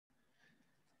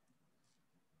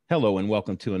Hello and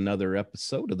welcome to another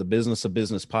episode of the Business of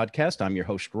Business podcast. I'm your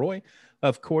host, Roy.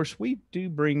 Of course, we do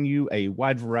bring you a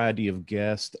wide variety of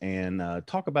guests and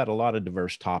talk about a lot of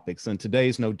diverse topics. And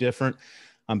today's no different.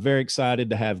 I'm very excited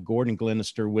to have Gordon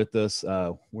Glenister with us.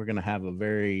 We're going to have a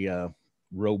very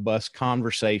robust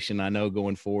conversation, I know,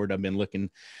 going forward. I've been looking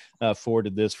forward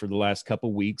to this for the last couple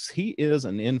of weeks. He is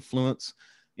an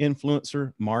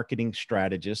influencer marketing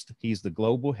strategist. He's the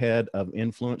global head of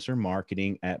influencer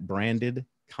marketing at Branded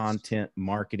Content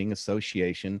Marketing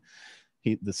Association.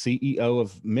 The CEO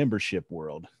of Membership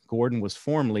World. Gordon was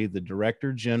formerly the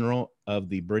Director General of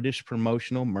the British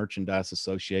Promotional Merchandise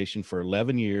Association for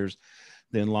 11 years,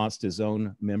 then launched his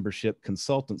own membership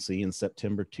consultancy in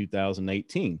September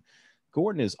 2018.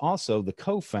 Gordon is also the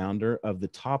co-founder of the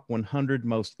Top 100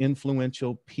 Most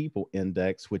Influential People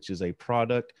Index, which is a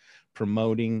product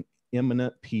promoting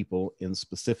eminent people in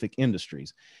specific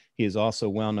industries. He is also a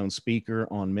well-known speaker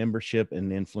on membership and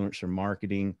influencer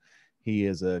marketing. He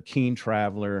is a keen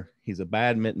traveler. He's a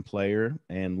badminton player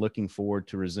and looking forward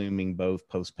to resuming both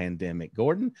post-pandemic.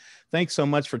 Gordon, thanks so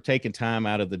much for taking time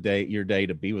out of your day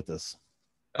to be with us.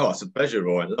 Oh, it's a pleasure,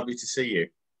 Roy. Lovely to see you.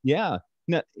 Yeah.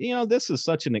 Now, this is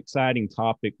such an exciting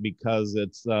topic because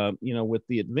it's, with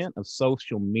the advent of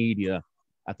social media,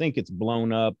 I think it's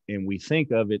blown up and we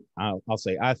think of it,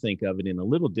 I think of it in a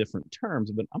little different terms,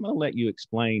 but I'm going to let you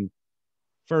explain.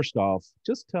 First off,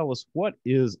 just tell us, what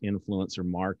is influencer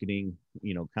marketing,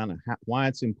 kind of why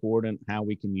it's important, how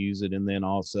we can use it. And then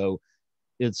also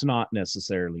it's not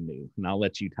necessarily new. And I'll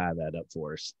let you tie that up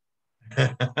for us.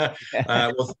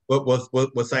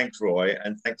 Well, thanks, Roy.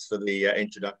 And thanks for the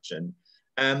introduction.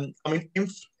 Shall I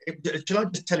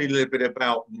just tell you a little bit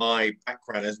about my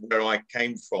background as where I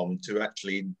came from to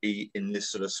actually be in this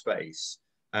sort of space?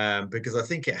 Because I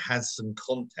think it has some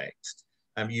context.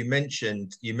 You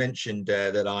mentioned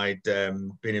that I'd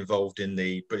been involved in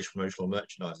the British Promotional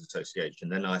Merchandise Association.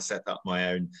 Then I set up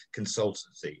my own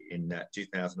consultancy in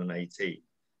 2018.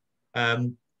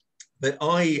 But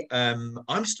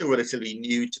I'm still relatively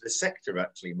new to the sector,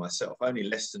 actually, myself, only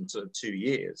less than sort of 2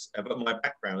 years. But my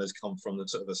background has come from the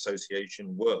sort of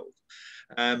association world.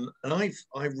 And I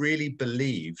really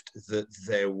believed that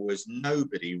there was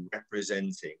nobody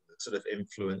representing the sort of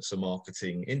influencer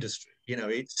marketing industry.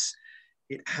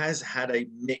 It has had a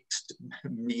mixed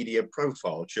media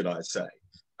profile, should I say.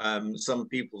 Some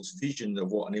people's vision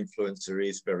of what an influencer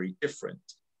is very different.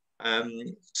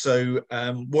 So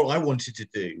what I wanted to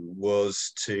do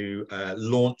was to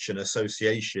launch an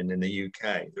association in the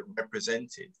UK that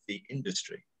represented the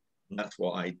industry. And that's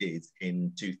what I did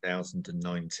in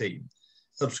 2019.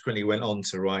 Subsequently went on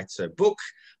to write a book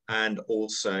and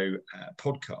also a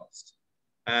podcast.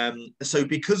 So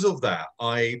because of that,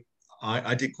 I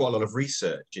did quite a lot of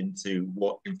research into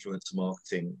what influencer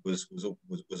marketing was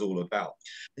all about.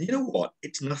 And you know what?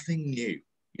 It's nothing new.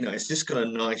 It's just got a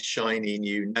nice, shiny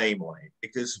new name on it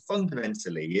because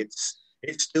fundamentally it's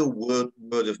still word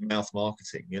of mouth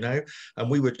marketing, And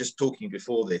we were just talking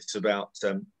before this about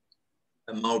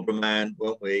Marlborough Man,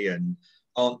 weren't we? And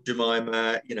Aunt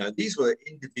Jemima, these were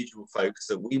individual folks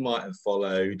that we might have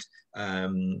followed,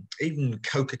 even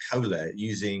Coca-Cola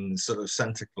using sort of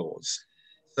Santa Claus.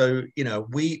 So,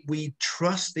 we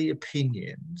trust the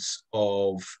opinions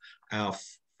of our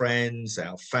friends,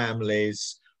 our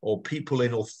families, or people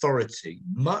in authority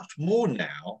much more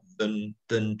now than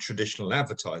traditional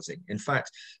advertising. In fact,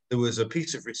 there was a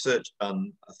piece of research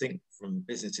done, I think, from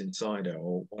Business Insider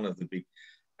or one of the big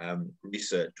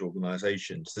research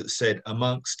organizations that said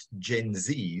amongst Gen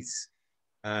Zs,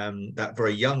 that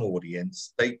very young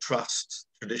audience, they trust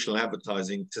traditional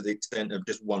advertising to the extent of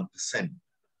just 1%.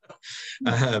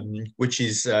 Which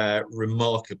is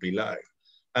remarkably low.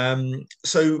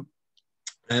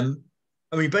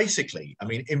 Basically,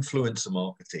 influencer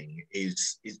marketing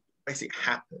is basically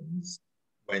happens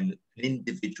when an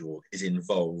individual is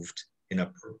involved in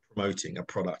promoting a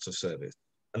product or service,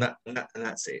 and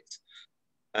that's it.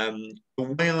 The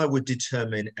way I would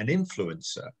determine an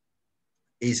influencer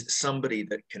is somebody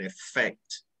that can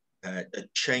affect a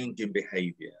change in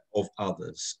behavior of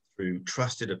others through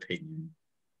trusted opinion,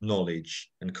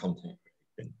 knowledge, and content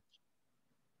creation.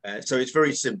 So it's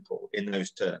very simple in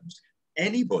those terms.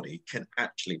 Anybody can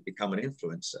actually become an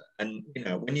influencer. And,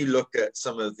 when you look at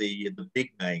some of the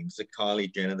big names, the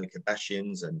Kylie Jenner, the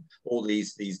Kardashians, and all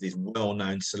these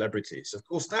well-known celebrities, of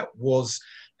course, that was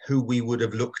who we would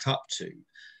have looked up to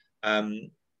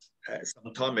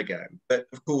some time ago. But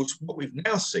of course, what we've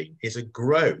now seen is a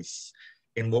growth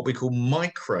in what we call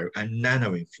micro and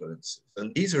nano influencers.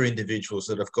 And these are individuals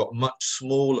that have got much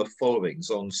smaller followings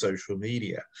on social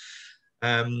media.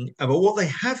 But what they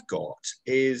have got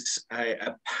is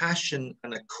a passion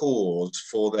and a cause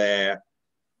for their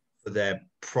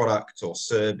product or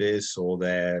service or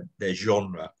their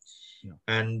genre. Yeah.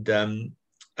 And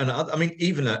I mean,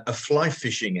 even a fly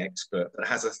fishing expert that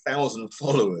has 1,000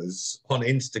 followers on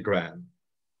Instagram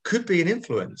could be an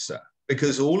influencer,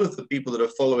 because all of the people that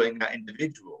are following that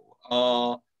individual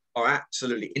are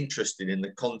absolutely interested in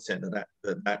the content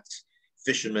that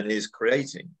fisherman is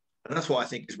creating. And that's what I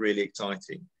think is really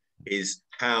exciting, is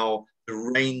how the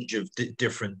range of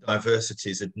different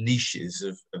diversities of niches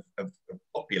have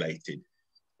populated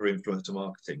for influencer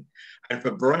marketing. And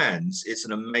for brands, it's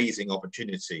an amazing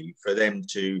opportunity for them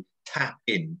to tap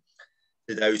in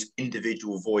to those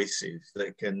individual voices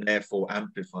that can therefore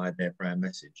amplify their brand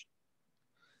message.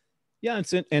 Yeah,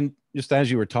 and just as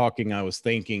you were talking, I was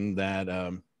thinking that,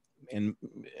 and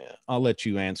I'll let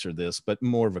you answer this, but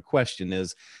more of a question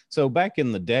is, so back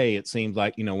in the day, it seems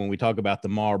like, when we talk about the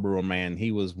Marlboro Man,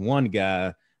 he was one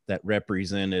guy that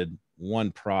represented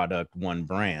one product, one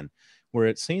brand, where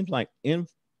it seems like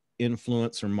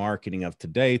influencer marketing of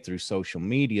today through social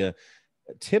media,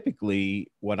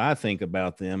 typically what I think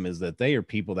about them is that they are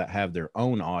people that have their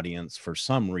own audience for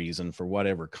some reason, for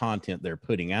whatever content they're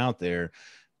putting out there.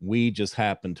 We just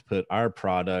happen to put our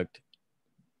product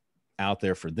out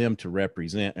there for them to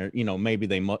represent, or, maybe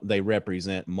they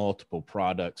represent multiple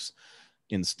products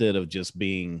instead of just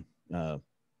being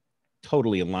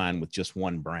totally aligned with just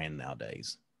one brand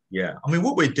nowadays. Yeah. I mean,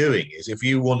 what we're doing is, if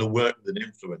you want to work with an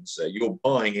influencer, you're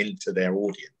buying into their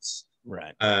audience.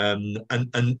 Right.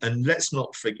 And let's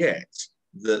not forget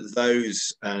that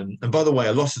those, and by the way,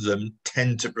 a lot of them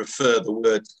tend to prefer the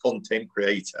word content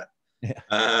creator.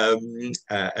 Yeah.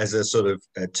 As a sort of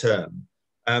a term.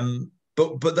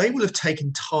 But they will have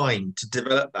taken time to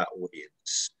develop that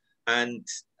audience. And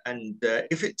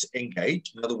if it's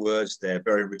engaged, in other words, they're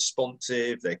very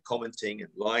responsive, they're commenting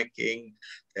and liking,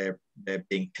 they're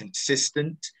being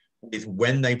consistent with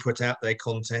when they put out their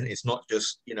content. It's not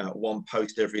just, one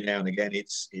post every now and again.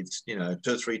 It's 2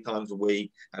 or 3 times a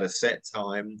week at a set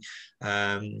time.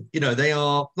 They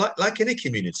are like in a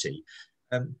community.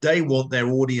 They want their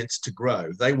audience to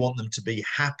grow. They want them to be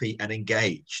happy and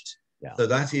engaged. Yeah. So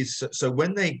that is, so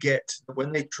when they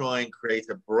try and create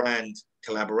a brand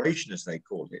collaboration, as they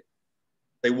call it,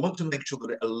 they want to make sure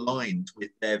that it aligns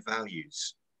with their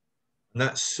values. And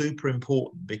that's super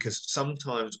important, because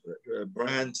sometimes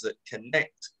brands that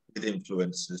connect with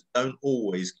influencers don't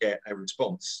always get a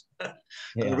response. Yeah.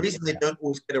 And the reason they don't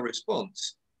always get a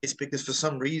response is because for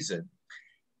some reason,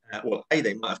 well, A,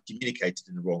 they might have communicated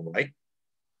in the wrong way,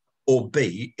 or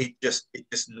B,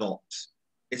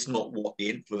 it's not what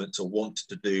the influencer wants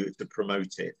to do to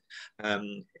promote it.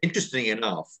 Interestingly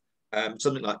enough,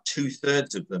 something like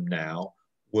 2/3 of them now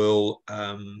will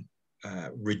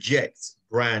reject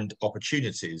brand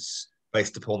opportunities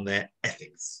based upon their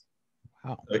ethics.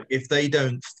 Wow. So if they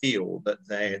don't feel that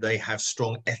they have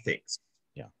strong ethics,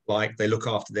 yeah, like they look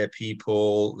after their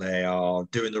people, they are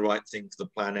doing the right thing for the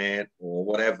planet or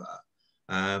whatever,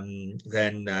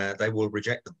 then they will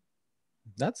reject them.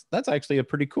 That's actually a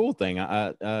pretty cool thing.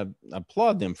 I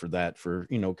applaud them for that, for,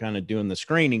 kind of doing the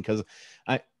screening. Because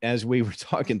as we were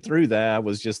talking through that, I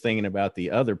was just thinking about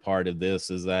the other part of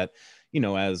this, is that,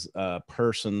 as a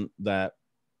person that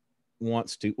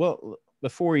wants to, well,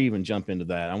 before we even jump into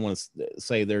that, I want to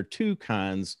say there are 2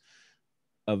 kinds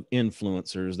of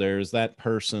influencers. There's that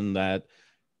person that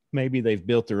maybe they've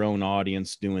built their own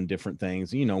audience doing different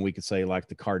things. We could say like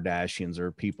the Kardashians,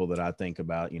 or people that I think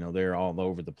about, they're all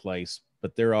over the place,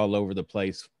 but they're all over the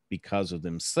place because of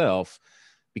themselves,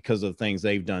 because of the things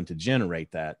they've done to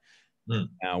generate that.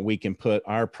 Now we can put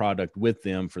our product with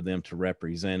them for them to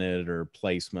represent it, or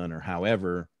placement, or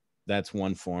however. That's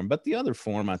one form. But the other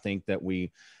form I think that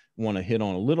we want to hit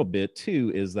on a little bit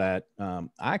too is that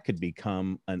I could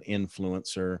become an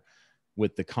influencer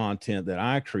with the content that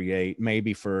I create,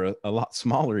 maybe for a lot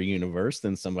smaller universe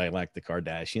than somebody like the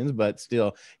Kardashians, but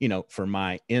still, for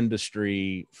my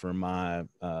industry, for my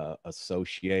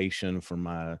association, for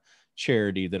my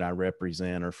charity that I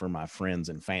represent, or for my friends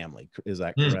and family. Is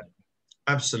that correct?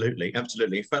 Absolutely.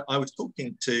 Absolutely. In fact, I was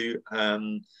talking to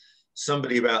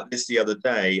somebody about this the other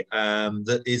day,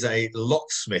 that is a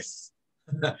locksmith,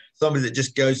 somebody that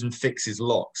just goes and fixes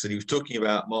locks. And he was talking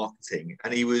about marketing,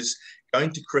 and he was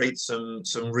going to create some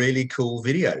really cool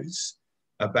videos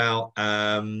about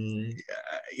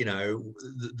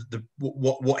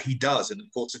what he does in the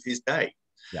course of his day.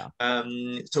 Yeah.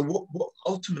 So what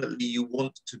ultimately you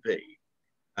want to be,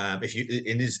 if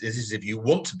you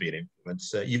want to be an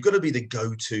influencer, you've got to be the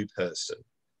go-to person.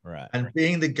 Right. And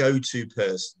being the go-to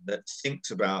person that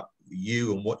thinks about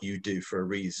you and what you do for a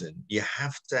reason. You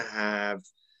have to have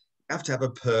a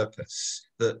purpose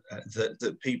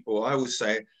that people. I always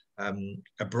say,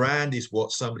 a brand is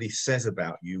what somebody says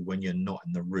about you when you're not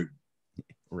in the room.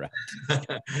 Right.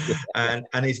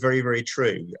 and it's very, very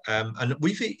true. And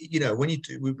when you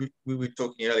do, we were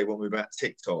talking earlier when we were about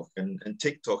TikTok, and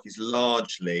TikTok is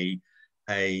largely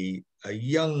a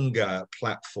younger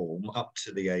platform up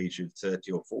to the age of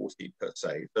 30 or 40 per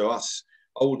se. So us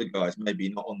older guys maybe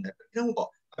not on there, but you know what?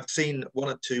 I've seen one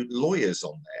or two lawyers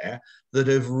on there that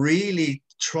have really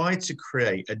tried to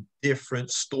create a different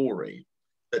story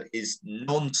that is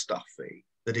non-stuffy,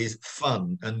 that is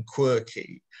fun and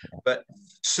quirky, but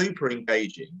super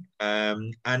engaging.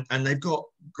 And they've got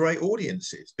great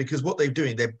audiences, because what they're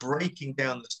doing, they're breaking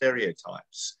down the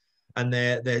stereotypes, and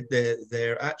they're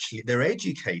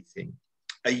educating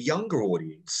a younger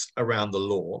audience around the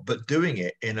law, but doing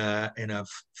it in a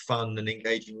fun and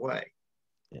engaging way.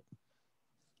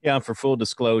 Yeah, for full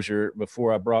disclosure,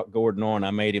 before I brought Gordon on,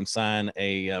 I made him sign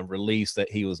a release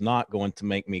that he was not going to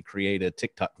make me create a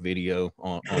TikTok video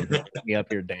on me up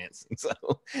here dancing. So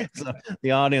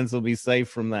the audience will be safe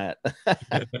from that.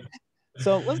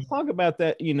 So let's talk about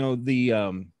that. You know,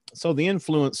 so the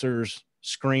influencers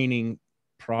screening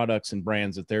products and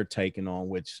brands that they're taking on,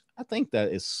 which I think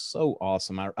that is so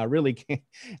awesome. I really can't.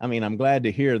 I mean, I'm glad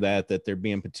to hear that they're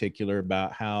being particular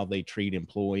about how they treat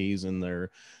employees and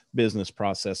their business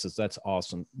processes. That's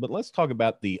awesome. But let's talk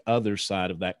about the other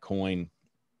side of that coin.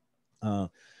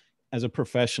 As a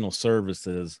professional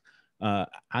services,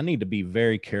 I need to be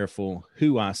very careful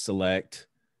who I select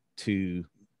to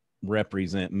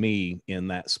represent me in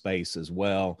that space as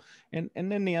well. And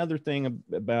then the other thing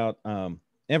about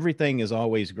everything is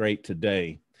always great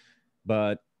today,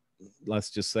 but let's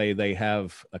just say they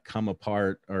have a come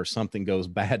apart or something goes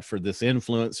bad for this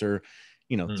influencer,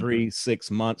 you know, 3-6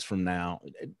 months from now.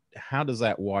 How does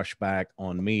that wash back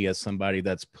on me as somebody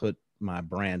that's put my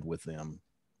brand with them?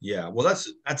 Yeah, well, that's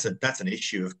an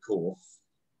issue, of course,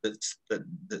 that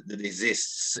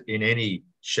exists in any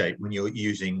shape when you're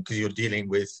using, because you're not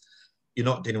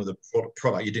dealing with a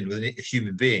product, you're dealing with a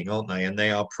human being, aren't they? And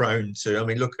they are prone to, I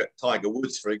mean, look at Tiger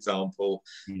Woods, for example.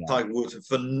 Yeah. Tiger Woods, a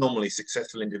phenomenally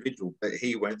successful individual, but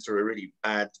he went through a really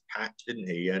bad patch, didn't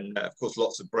he? And of course,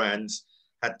 lots of brands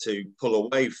had to pull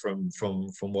away from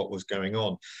what was going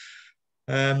on.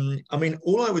 I mean,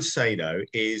 all I would say, though,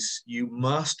 is you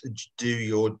must do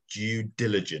your due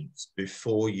diligence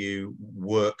before you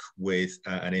work with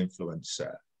an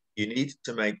influencer. You need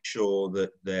to make sure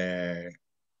that their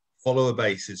follower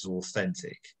base is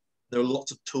authentic. There are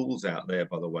lots of tools out there,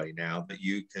 by the way, now that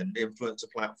you can, influencer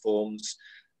platforms,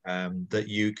 that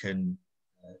you can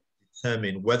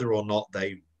determine whether or not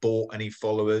they bought any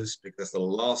followers, because the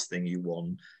last thing you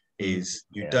want is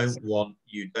you don't want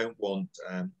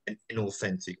an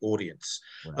inauthentic audience.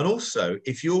 Right. And also,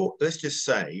 if let's just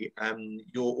say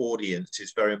your audience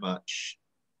is very much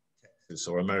Texas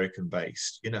or American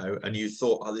based, you know, and you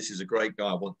thought, oh, this is a great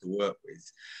guy I want to work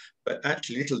with. But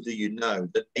actually, little do you know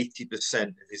that 80%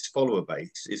 of his follower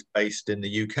base is based in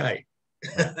the UK.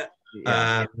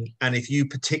 Yeah. And if you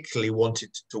particularly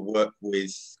wanted to work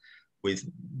with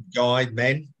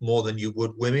men more than you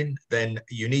would women, then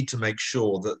you need to make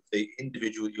sure that the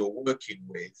individual you're working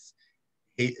with,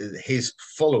 his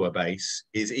follower base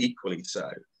is equally so,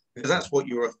 because that's what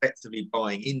you're effectively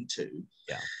buying into.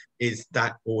 Yeah. Is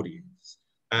that audience.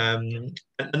 And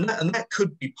that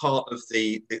could be part of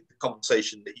the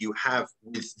conversation that you have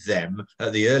with them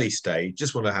at the early stage.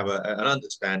 Just want to have an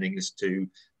understanding as to,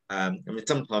 I mean,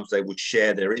 sometimes they would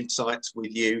share their insights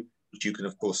with you, which you can,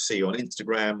 of course, see on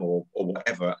Instagram or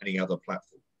whatever, any other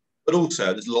platform. But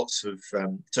also, there's lots of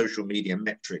social media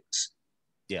metrics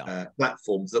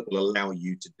platforms that will allow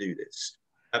you to do this.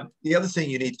 The other thing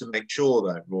you need to make sure,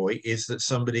 though, Roy, is that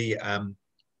somebody,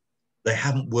 they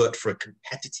haven't worked for a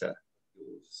competitor.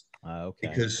 Okay.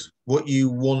 Because what you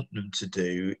want them to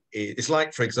do is, it's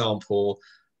like, for example,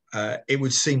 it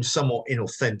would seem somewhat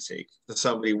inauthentic for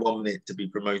somebody 1 minute to be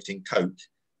promoting Coke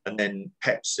and then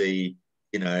Pepsi,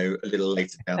 you know, a little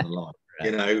later down the line.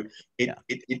 Right. You know,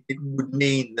 it would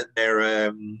mean that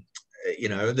they're, you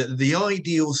know, the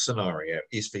ideal scenario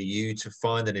is for you to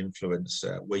find an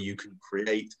influencer where you can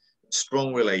create a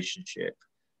strong relationship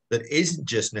that isn't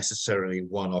just necessarily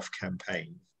one-off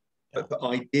campaigns. But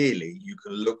ideally, you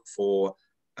can look for,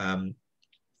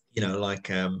 you know, like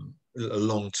a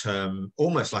long-term,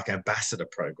 almost like ambassador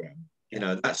program. You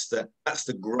know, that's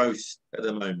the growth at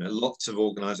the moment. Lots of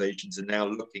organizations are now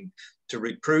looking to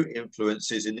recruit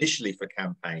influencers initially for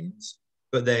campaigns,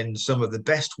 but then some of the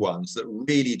best ones that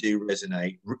really do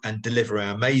resonate and deliver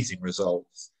amazing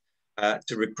results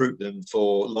to recruit them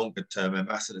for longer term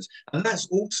ambassadors. And that's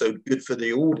also good for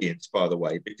the audience, by the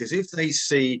way, because if they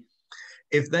see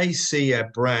a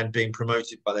brand being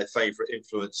promoted by their favorite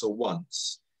influencer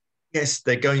once, yes,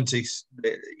 they're going to,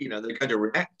 they're going to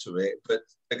react to it, but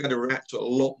they're going to react to it a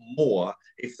lot more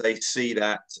if they see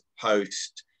that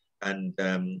post and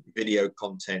video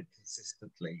content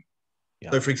consistently.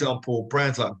 Yeah. So, for example,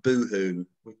 brands like Boohoo,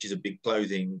 which is a big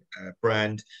clothing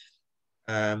brand,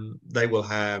 they will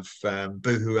have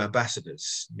Boohoo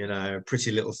ambassadors,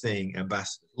 Pretty Little Thing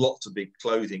ambassadors. Lots of big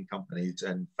clothing companies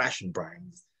and fashion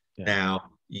brands now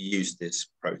use this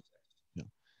process. Yeah.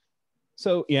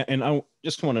 So, yeah, and I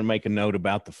just want to make a note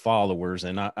about the followers.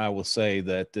 And I will say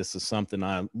that this is something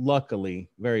I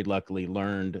very luckily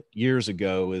learned years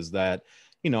ago, is that,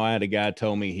 I had a guy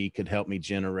told me he could help me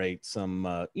generate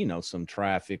some, some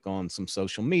traffic on some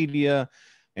social media.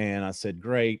 And I said,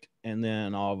 great. And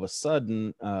then all of a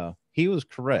sudden, he was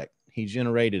correct. He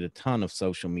generated a ton of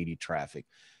social media traffic.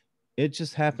 It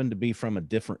just happened to be from a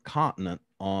different continent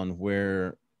on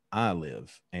where I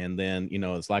live. And then,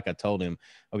 it's like I told him,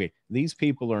 okay, these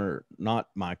people are not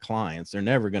my clients. They're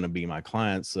never going to be my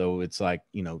clients. So it's like,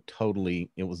 it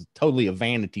was totally a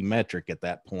vanity metric at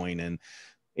that point. And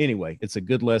anyway, it's a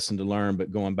good lesson to learn.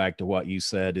 But going back to what you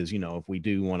said is, if we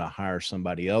do want to hire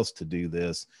somebody else to do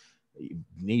this, you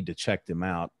need to check them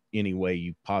out any way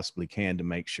you possibly can to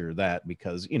make sure that,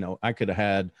 because, I could have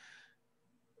had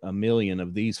 1 million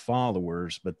of these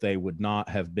followers, but they would not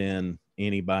have been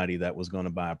anybody that was going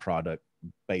to buy a product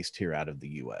based here out of the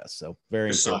US. So very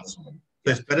important.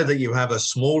 It's better that you have a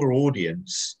smaller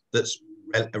audience that's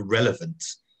relevant,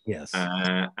 yes,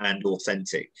 and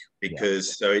authentic,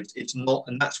 because so it's not,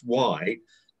 and that's why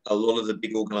a lot of the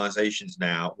big organizations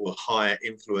now will hire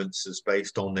influencers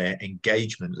based on their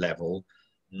engagement level,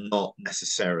 not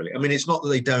necessarily. I mean, it's not that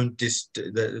they don't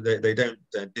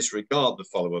disregard the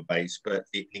follower base, but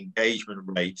the engagement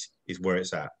rate is where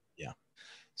it's at. Yeah.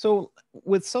 So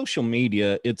with social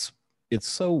media, it's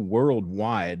so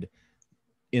worldwide.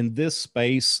 In this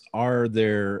space, are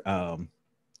there,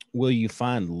 will you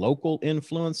find local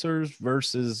influencers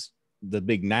versus the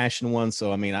big national ones?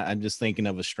 So, I mean, I'm just thinking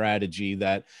of a strategy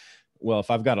that, well,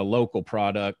 if I've got a local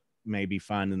product, maybe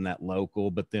finding that local,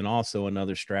 but then also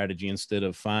another strategy, instead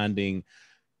of finding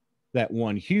that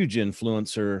one huge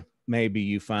influencer, maybe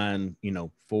you find,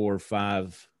 4 or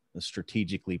 5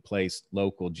 strategically placed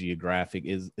local geographic.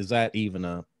 Is that even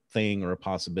a thing or a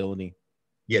possibility?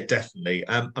 Yeah, definitely.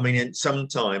 I mean,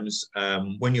 sometimes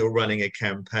when you're running a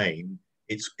campaign,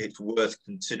 it's worth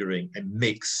considering a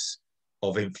mix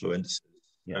of influencers.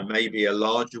 Maybe a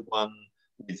larger one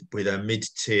with a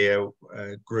mid-tier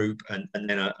group, and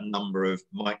then a number of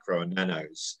micro and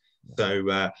nanos. So,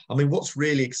 I mean, what's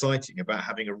really exciting about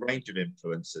having a range of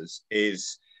influencers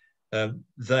is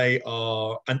they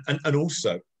are, and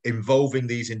also involving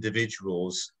these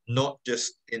individuals, not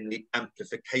just in the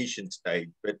amplification stage,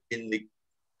 but in the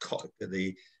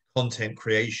content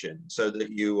creation, so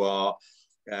that you are,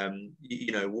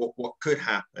 what could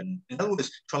happen. In other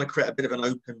words, trying to create a bit of an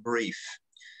open brief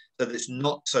so that it's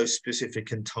not so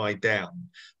specific and tied down.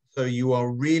 So you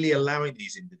are really allowing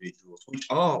these individuals, which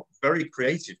are very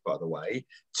creative, by the way,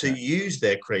 to use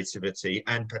their creativity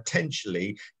and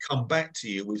potentially come back to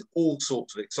you with all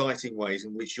sorts of exciting ways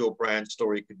in which your brand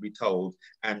story could be told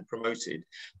and promoted.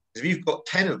 If you've got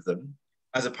 10 of them,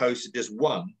 as opposed to just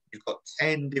one, you've got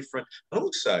 10 different. And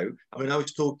also, I mean, I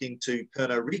was talking to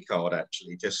Pernod Ricard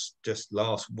actually just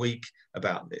last week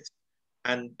about this,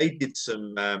 and they did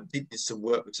some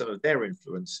work with some of their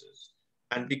influencers.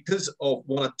 And because of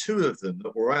 1 or 2 of them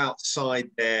that were outside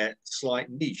their slight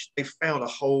niche, they found a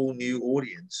whole new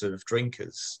audience of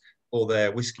drinkers for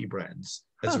their whiskey brands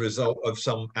as a result of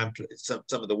some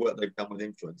of the work they've done with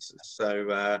influencers. So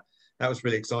that was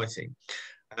really exciting.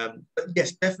 But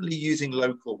yes, definitely using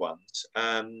local ones.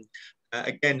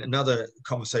 Again, another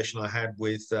conversation I had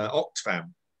with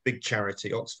Oxfam, big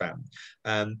charity Oxfam.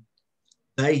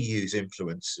 They use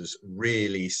influencers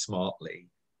really smartly.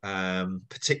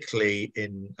 Particularly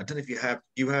in, I don't know if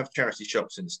you have charity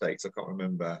shops in the States. I can't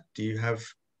remember.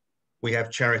 We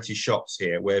have charity shops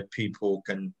here where people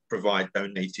can provide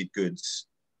donated goods.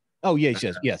 Oh, yes,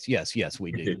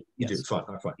 we do. You do. Fine.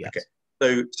 Yes. Okay.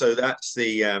 So that's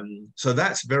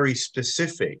that's very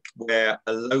specific, where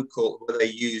they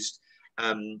used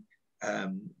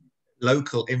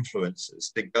local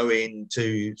influencers to go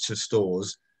into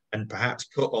stores and perhaps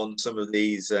put on some of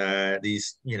these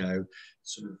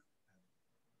sort of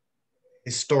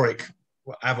historic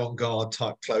avant-garde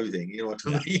type clothing. You know what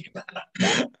I mean?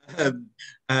 Yeah.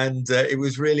 And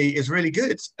it's really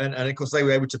good. And of course they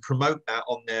were able to promote that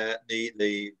on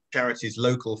the charity's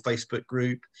local Facebook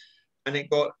group, and it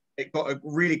got a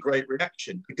really great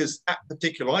reaction because that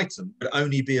particular item would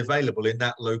only be available in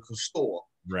that local store.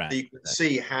 Right. So you can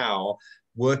see how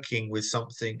working with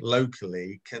something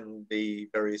locally can be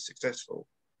very successful.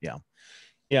 Yeah.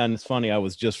 Yeah, and it's funny.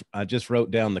 I just wrote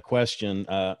down the question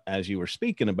as you were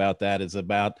speaking about that, is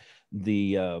about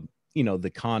the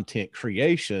the content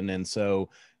creation, and so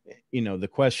the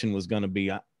question was going to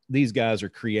be, these guys are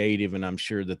creative, and I'm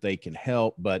sure that they can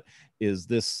help. But is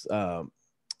this,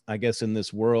 I guess, in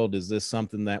this world, is this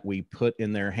something that we put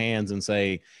in their hands and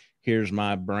say, here's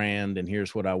my brand and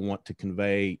here's what I want to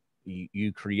convey?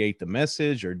 You create the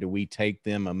message, or do we take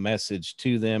them a message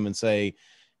to them and say,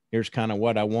 here's kind of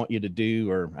what I want you to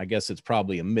do? Or I guess it's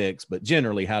probably a mix, but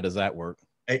generally, how does that work?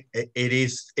 It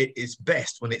is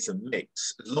best when it's a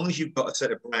mix, as long as you've got a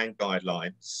set of brand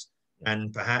guidelines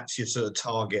and perhaps your sort of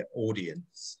target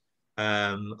audience,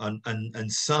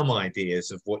 and some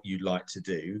ideas of what you'd like to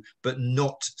do, but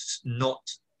not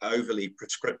overly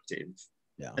prescriptive.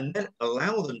 Yeah. And then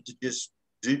allow them to just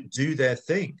do their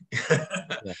thing.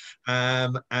 Yeah. I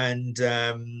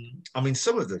mean,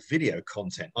 some of the video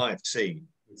content I've seen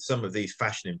with some of these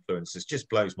fashion influencers just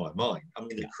blows my mind. I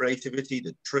mean, the creativity,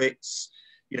 the tricks,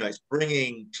 it's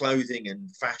bringing clothing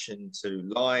and fashion to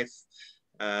life.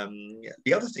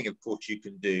 The other thing, of course, you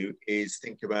can do is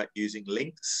think about using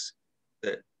links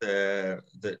that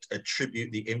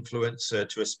attribute the influencer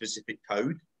to a specific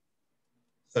code.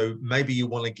 So maybe you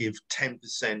want to give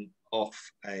 10%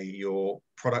 off your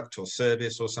product or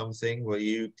service or something, where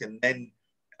you can then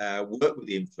work with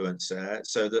the influencer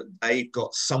so that they've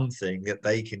got something that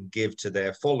they can give to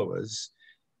their followers.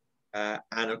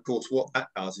 And of course, what that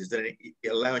does is then it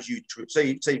allows you to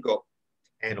say you've got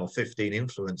 10 or 15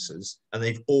 influencers and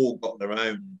they've all got their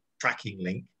own tracking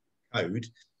link code.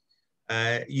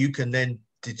 You can then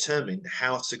determine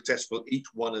how successful each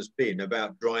one has been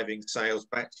about driving sales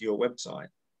back to your website.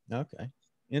 Okay.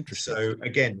 Interesting. So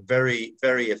again, very,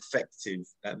 very effective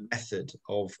method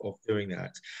of doing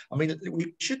that. I mean,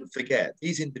 we shouldn't forget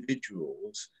these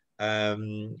individuals, are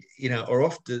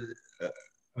often,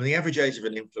 the average age of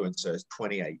an influencer is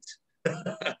 28.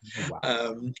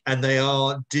 Wow. And they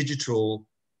are digital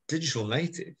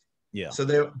native. Yeah. So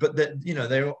they're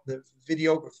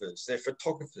videographers, they're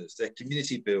photographers, they're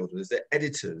community builders, they're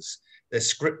editors, they're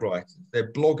script writers,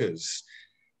 they're bloggers.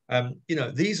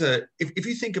 These are, if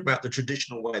you think about the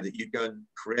traditional way that you go and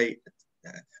create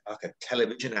like a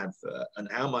television advert and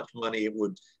how much money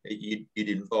you'd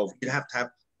involve, you'd have to have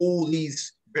all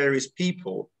these various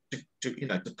people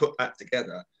to put that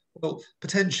together. Well,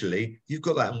 potentially you've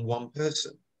got that in one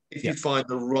person if you find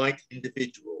the right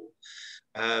individual.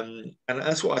 And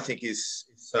that's what I think is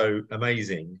so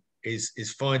amazing,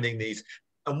 is finding these.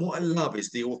 And what I love is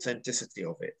the authenticity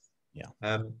of it.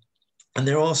 Yeah. And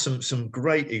there are some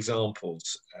great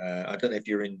examples. I don't know if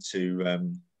you're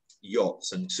into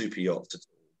yachts and super yachts at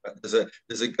all, but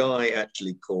there's a guy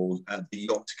actually called the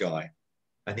Yacht Guy,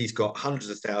 and he's got hundreds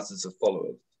of thousands of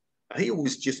followers. And he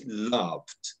always just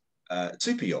loved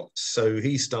super yachts. So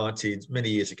he started many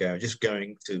years ago just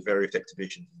going to various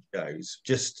exhibitions and shows,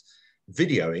 just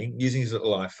videoing, using his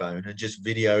little iPhone and just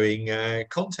videoing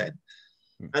content.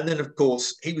 And then, of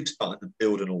course, he was starting to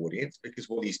build an audience, because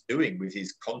what he's doing with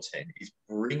his content is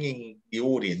bringing the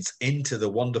audience into the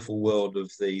wonderful world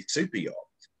of the super yacht.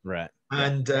 Right.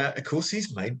 And of course,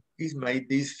 he's made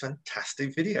these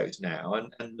fantastic videos now,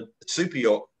 and the super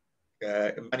yacht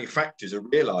manufacturers are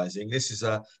realizing this is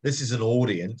an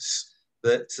audience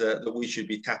that we should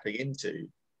be tapping into.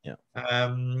 Yeah.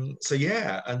 So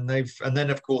yeah, and then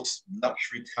of course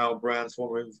luxury towel brands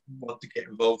want to get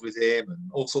involved with him, and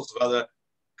all sorts of other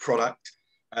product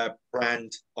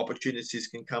brand opportunities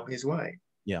can come his way.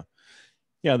 Yeah.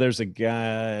 There's a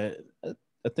guy,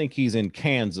 I think he's in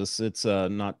Kansas. It's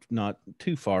not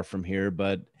too far from here,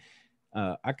 but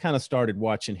I kind of started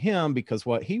watching him because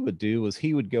what he would do was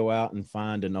he would go out and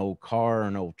find an old car,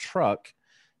 an old truck,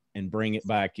 and bring it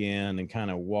back in and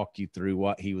kind of walk you through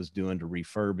what he was doing to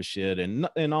refurbish it.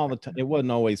 And all the time, it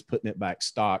wasn't always putting it back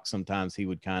stock. Sometimes he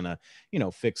would kind of,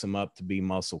 fix them up to be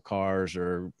muscle cars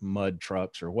or mud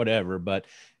trucks or whatever. But,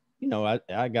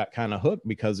 I got kind of hooked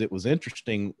because it was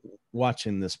interesting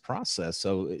watching this process.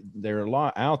 So there are a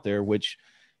lot out there, which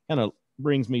kind of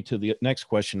brings me to the next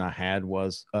question I had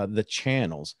was the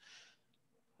channels.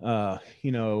 I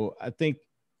think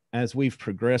as we've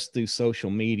progressed through social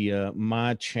media,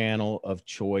 my channel of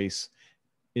choice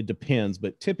it depends,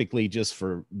 but typically just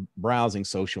for browsing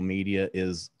social media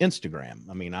is Instagram.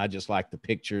 I mean, I just like the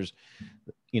pictures.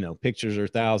 Pictures are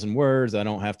 1,000 words. I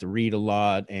don't have to read a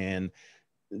lot. And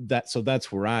so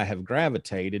that's where I have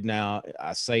gravitated. Now,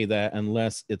 I say that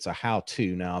unless it's a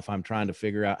how-to. Now, if I'm trying to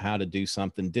figure out how to do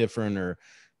something different or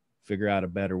figure out a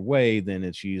better way, then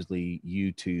it's usually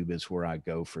YouTube is where I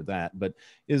go for that. But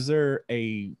is there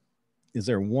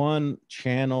one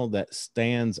channel that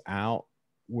stands out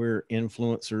where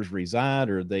influencers reside,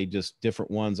 or are they just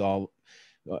different ones all?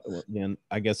 Then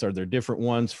I guess, are there different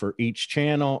ones for each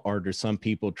channel, or do some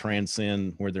people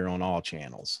transcend where they're on all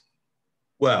channels?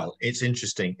 Well, it's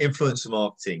interesting. Influencer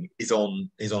marketing is on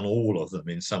all of them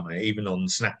in some way, even on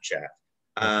Snapchat.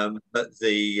 But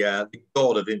the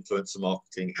god of influencer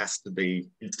marketing has to be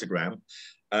Instagram,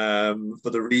 for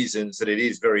the reasons that it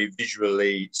is very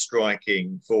visually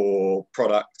striking for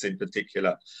products in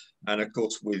particular, and of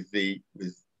course with the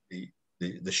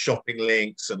shopping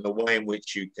links and the way in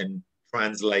which you can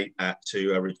translate that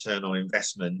to a return on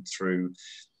investment through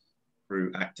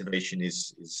activation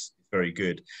is very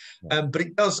good. But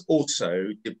it does also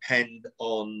depend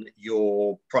on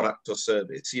your product or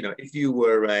service. If you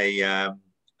were a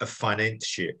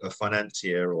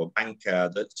financier or a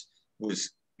banker that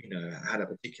was, had a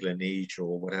particular niche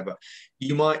or whatever,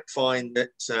 you might find that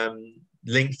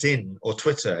LinkedIn or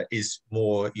Twitter is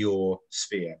more your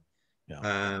sphere. Yeah.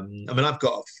 I mean, I've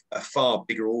got a far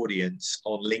bigger audience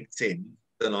on LinkedIn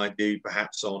than I do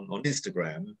perhaps on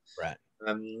Instagram. Right.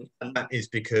 And that is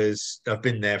because I've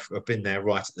been there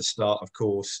right at the start, of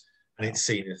course, and it's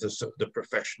seen as the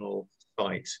professional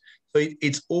site. So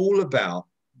it's all about,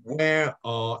 where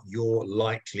are your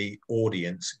likely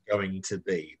audience going to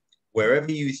be?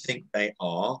 Wherever you think they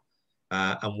are,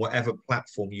 and whatever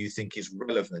platform you think is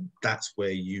relevant, that's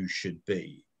where you should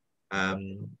be.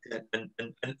 And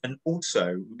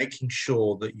also making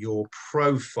sure that your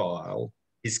profile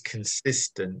is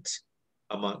consistent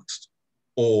amongst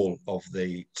all of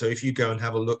the. So if you go and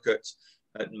have a look at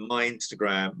my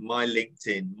Instagram, my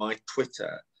LinkedIn, my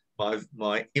Twitter,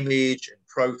 my image and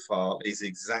profile is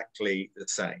exactly the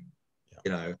same,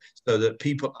 so that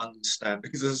people understand.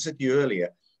 Because as I said to you earlier,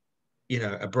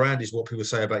 a brand is what people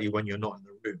say about you when you're not in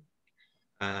the room.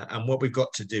 And what we've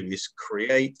got to do is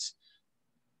create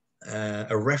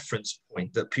a reference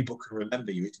point that people can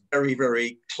remember you. It's very,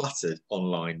 very cluttered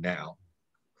online now.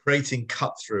 Creating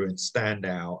cut through and stand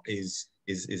out is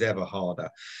ever harder.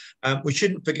 We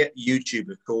shouldn't forget YouTube,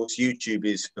 of course. YouTube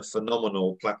is a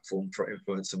phenomenal platform for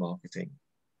influencer marketing.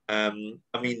 I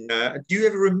mean, do you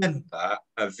ever remember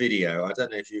a video? I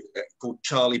don't know if you called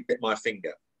Charlie Bit My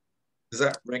Finger. Does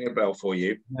that ring a bell for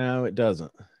you? No, it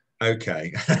doesn't.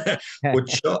 Okay. Well,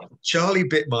 Charlie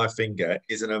Bit My Finger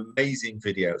is an amazing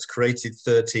video. It's created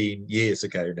 13 years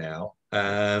ago now.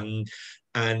 And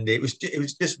it was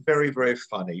just very, very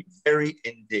funny, very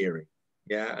endearing.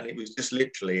 Yeah. And it was just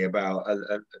literally about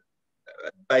a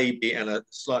baby and a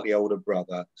slightly older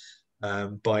brother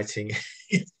biting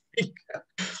his finger,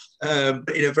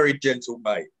 but in a very gentle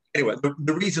way. Anyway,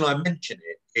 the reason I mention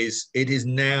it is it has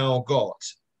now got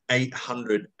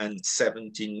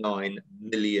 879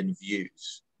 million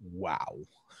views. Wow.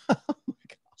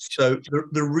 So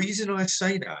the reason I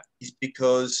say that is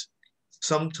because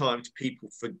sometimes people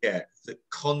forget that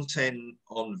content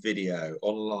on video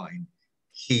online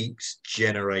keeps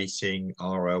generating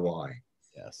ROI.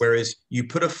 Yes. Whereas you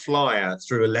put a flyer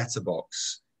through a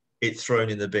letterbox, it's thrown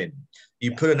in the bin.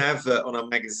 You put an advert on a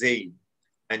magazine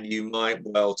and you might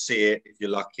well see it if you're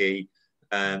lucky.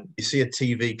 You see a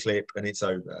TV clip and it's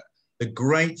over. The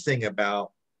great thing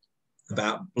about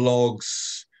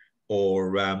blogs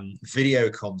or video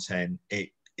content,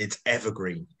 it's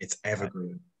evergreen. It's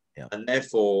evergreen. Yeah. And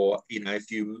therefore, if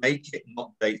you make it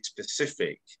not date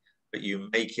specific, but you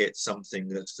make it something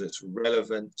that's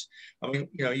relevant. I mean,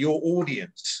 your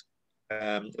audience.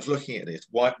 I was looking at this.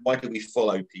 Why do we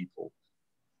follow people?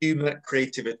 Humor,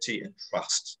 creativity, and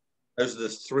trust. Those are the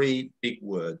three big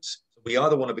words. We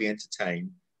either want to be entertained,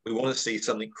 we want to see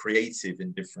something creative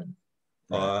and different,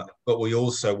 but we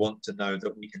also want to know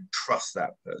that we can trust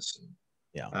that person.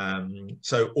 Yeah.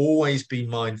 So always be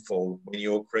mindful when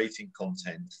you're creating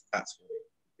content. That's what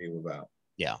it's all about.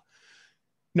 Yeah.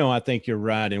 No, I think you're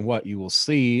right. And what you will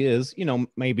see is,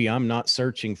 maybe I'm not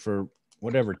searching for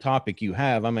whatever topic you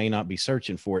have. I may not be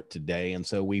searching for it today. And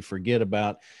so we forget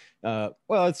about,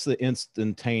 it's the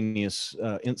instantaneous,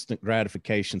 instant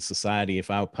gratification society. If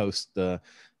I post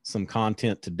some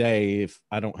content today, if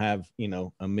I don't have,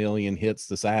 1 million hits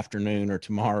this afternoon or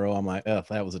tomorrow, I'm like, oh,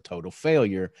 that was a total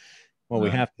failure. What we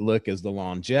have to look is the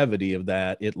longevity of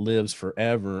that. It lives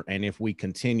forever. And if we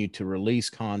continue to release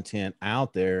content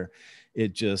out there,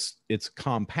 it's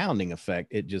compounding effect.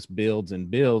 It just builds and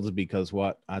builds, because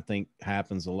what I think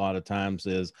happens a lot of times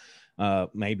is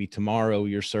maybe tomorrow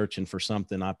you're searching for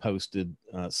something I posted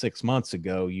 6 months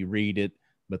ago. You read it,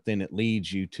 but then it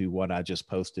leads you to what I just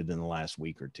posted in the last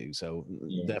week or two. So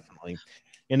definitely.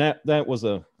 And that was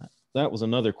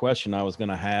another question I was going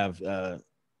to have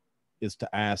is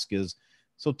to ask is,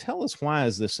 so tell us, why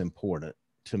is this important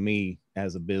to me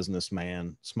as a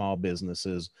businessman, small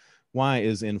businesses? Why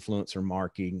is influencer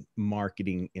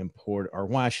marketing important, or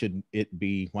why should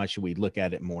we look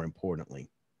at it more importantly?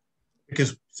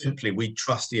 Because simply we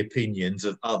trust the opinions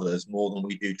of others more than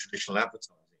we do traditional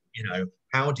advertising. You know,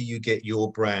 how do you get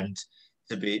your brand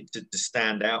to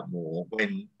stand out more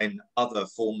when other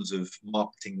forms of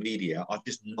marketing media are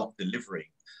just not delivering?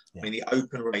 I mean, the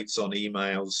open rates on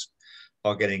emails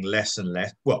are getting less and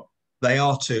less. Well, they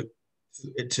are to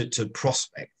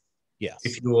prospect. Yes.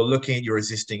 If you're looking at your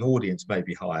existing audience,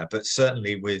 maybe higher, but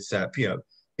certainly with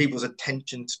people's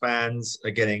attention spans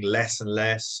are getting less and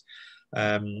less.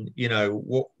 What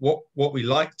we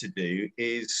like to do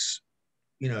is,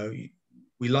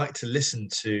 we like to listen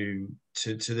to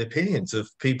the opinions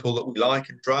of people that we like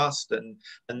and trust, and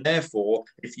therefore,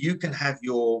 if you can have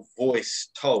your voice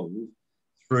told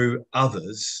through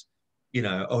others,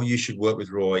 oh, you should work with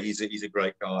Roy. He's a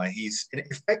great guy. He's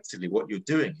effectively, what you're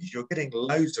doing is you're getting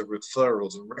loads of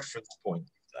referrals and reference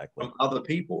points from other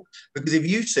people. Because if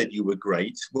you said you were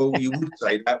great, well, you would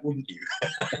say that, wouldn't you?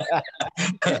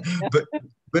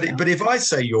 but if I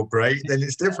say you're great, then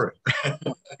it's different.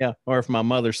 Yeah. Or if my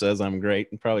mother says I'm great,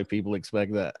 and probably people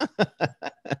expect that.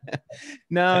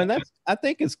 No, and I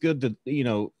think it's good to,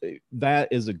 that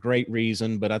is a great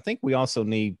reason, but I think we also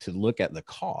need to look at the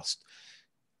cost.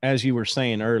 As you were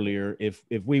saying earlier, if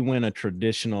we win a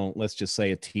traditional, let's just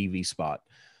say a TV spot,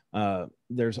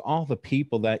 there's all the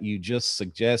people that you just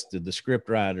suggested, the script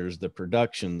writers, the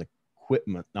production, the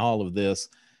equipment, all of this.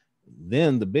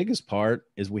 Then the biggest part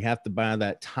is we have to buy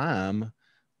that time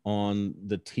on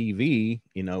the TV,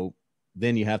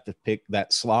 then you have to pick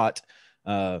that slot.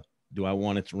 Do I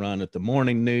want it to run at the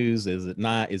morning news? Is it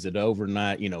not? Is it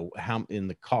overnight? How in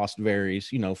the cost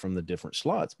varies, from the different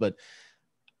slots. But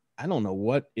I don't know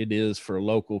what it is for a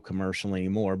local commercial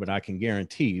anymore, but I can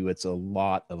guarantee you it's a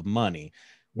lot of money.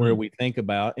 Where we think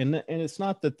about, and it's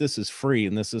not that this is free,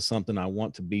 and this is something I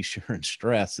want to be sure and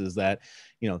stress, is that,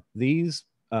 these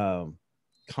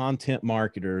content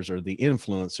marketers or the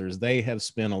influencers, they have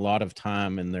spent a lot of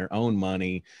time and their own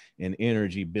money and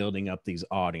energy building up these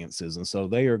audiences. And so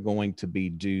they are going to be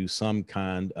due some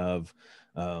kind of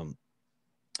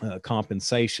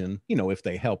compensation, if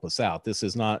they help us out. This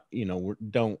is not,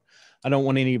 I don't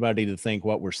want anybody to think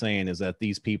what we're saying is that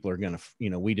these people are going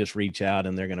to, we just reach out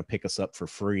and they're going to pick us up for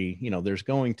free. There's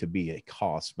going to be a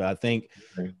cost, but I think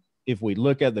if we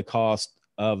look at the cost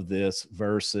of this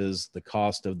versus the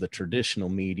cost of the traditional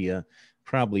media,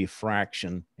 probably a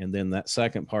fraction. And then that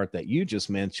second part that you just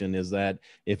mentioned is that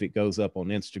if it goes up on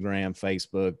Instagram,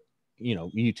 Facebook,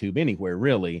 YouTube, anywhere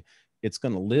really, it's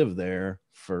going to live there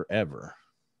forever.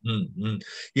 Mm-hmm.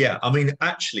 Yeah, I mean,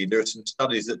 actually, there are some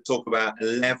studies that talk about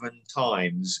 11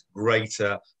 times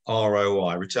greater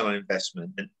ROI, return on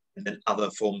investment, than other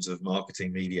forms of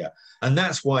marketing media. And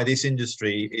that's why this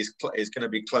industry is going to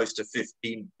be close to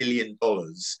 $15 billion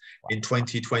in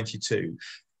 2022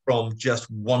 from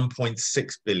just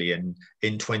 1.6 billion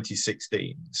in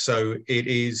 2016. So it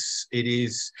is,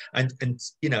 and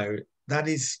that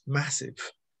is massive.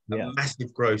 A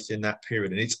massive growth in that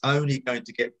period, and it's only going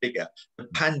to get bigger. The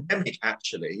pandemic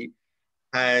actually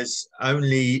has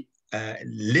only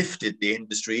lifted the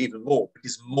industry even more,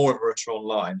 because more of us are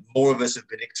online. More of us have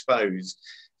been exposed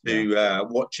to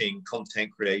watching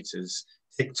content creators,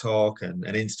 TikTok and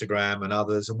Instagram and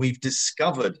others, and we've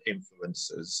discovered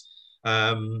influencers,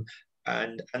 and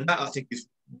that I think is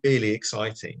really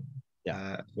exciting.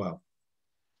 As well.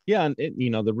 Yeah, and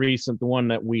the one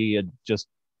that we had just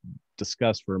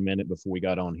discussed for a minute before we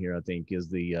got on here, I think, is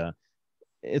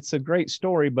it's a great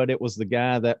story, but it was the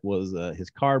guy that was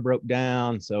his car broke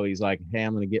down, so he's like, hey,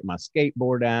 I'm gonna get my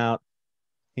skateboard out.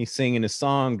 He's singing his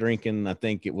song, drinking, I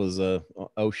think it was a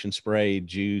ocean spray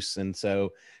juice, and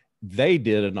so they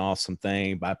did an awesome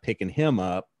thing by picking him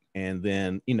up, and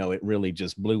then it really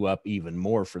just blew up even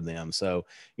more for them. So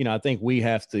I think we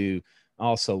have to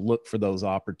also look for those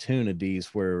opportunities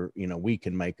where we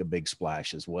can make a big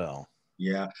splash as well.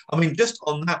 Yeah, I mean, just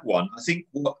on that one, I think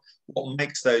what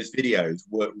makes those videos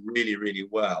work really, really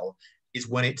well is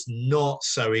when it's not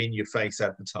so in your face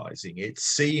advertising. It's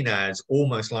seen as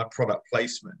almost like product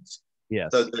placement. Yes.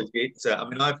 So that it's, I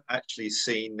mean, I've actually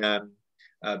seen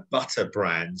butter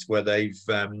brands where they've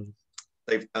done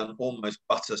almost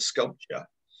butter sculpture.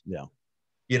 Yeah.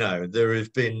 You know, there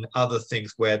have been other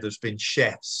things where there's been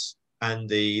chefs, and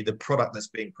the product that's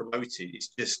being promoted is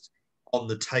just on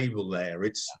the table there.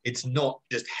 It's not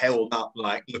just held up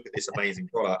like, look at this amazing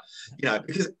product, you know,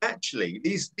 because actually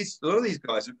these a lot of these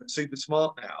guys are super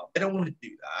smart now. They don't want to do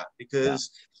that Yeah.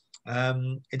 because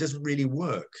it doesn't really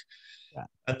work. Yeah.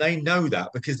 And they know that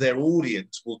because their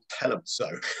audience will tell them so.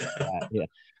 Yeah.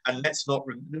 And let's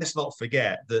not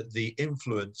forget that the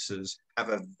influencers have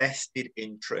a vested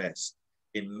interest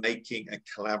in making a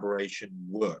collaboration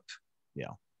work.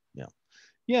 Yeah. Yeah.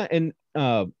 Yeah. And,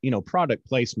 product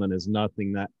placement is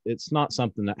it's not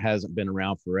something that hasn't been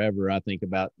around forever. I think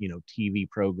about, TV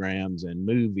programs and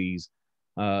movies.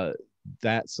 Uh,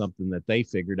 that's something that they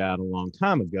figured out a long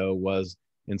time ago was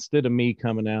instead of me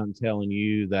coming out and telling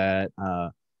you that,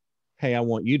 hey, I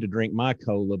want you to drink my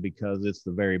cola because it's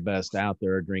the very best out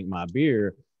there, or drink my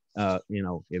beer.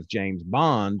 If James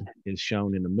Bond is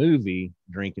shown in a movie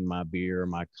drinking my beer or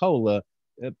my cola,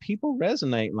 people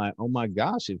resonate like, oh my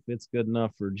gosh, if it's good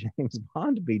enough for James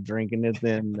Bond to be drinking it,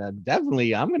 then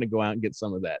definitely I'm going to go out and get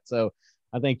some of that. So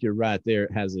I think you're right there.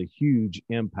 It has a huge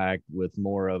impact with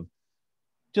more of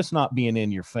just not being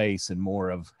in your face and more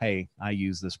of, hey, I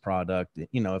use this product.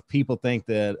 If people think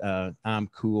that I'm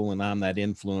cool and I'm that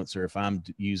influencer, if I'm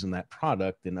using that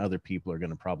product, then other people are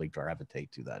going to probably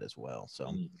gravitate to that as well.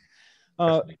 So,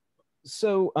 uh,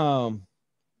 so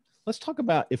let's talk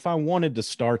about if I wanted to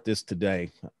start this today.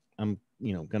 I'm,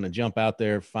 going to jump out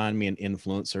there, find me an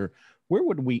influencer. Where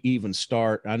would we even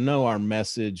start? I know our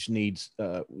message needs,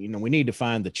 we need to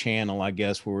find the channel, I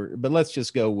guess, but let's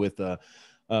just go with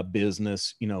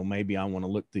business. Maybe I want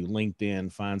to look through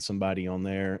LinkedIn, find somebody on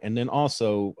there. And then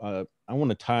also I want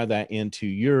to tie that into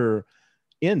your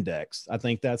index. I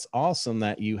think that's awesome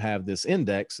that you have this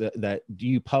index that do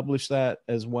you publish that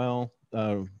as well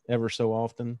ever so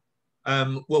often?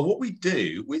 Well, what we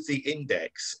do with the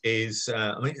index is,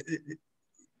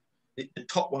 the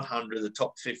top 100, the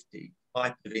top 50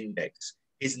 type of index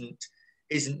isn't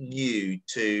new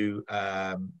to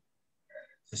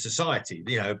the society.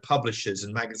 Publishers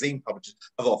and magazine publishers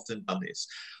have often done this.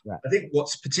 Right. I think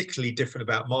what's particularly different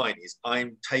about mine is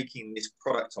I'm taking this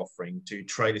product offering to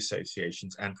trade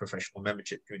associations and professional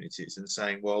membership communities and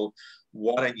saying, well,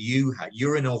 why don't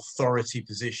you're in an authority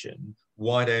position.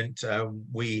 Why don't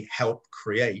we help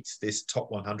create this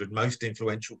top 100 most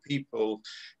influential people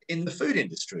in the food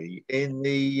industry, in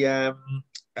the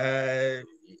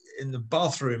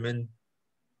bathroom and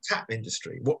tap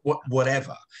industry,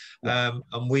 whatever. Yeah.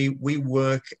 And we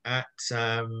work at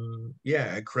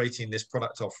creating this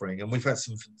product offering, and we've had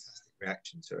some fantastic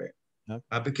reaction to it.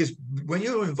 Okay. Because when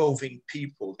you're involving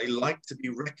people, they like to be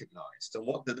recognized, and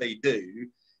what do?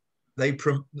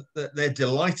 They're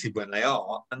delighted when they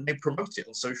are, and they promote it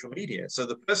on social media. So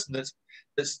the person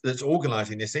that's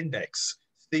organizing this index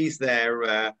sees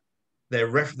their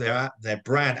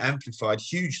brand amplified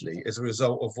hugely as a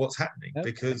result of what's happening. Okay.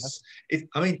 Because it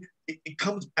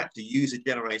comes back to user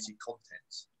generated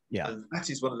content. Yeah. And that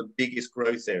is one of the biggest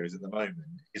growth areas at the moment,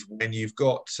 is when you've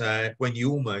got when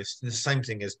you almost the same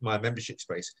thing as my membership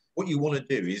space. What you want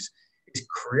to do is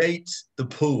create the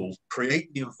pool,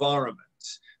 create the environment.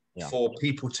 Yeah. For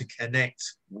people to connect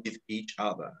with each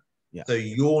other. Yeah. So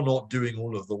you're not doing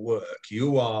all of the work.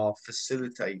 You are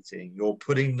facilitating, you're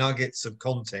putting nuggets of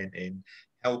content in,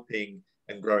 helping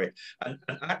and grow it. And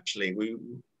actually,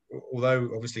 although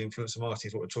obviously influencer marketing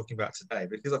is what we're talking about today,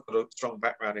 because I've got a strong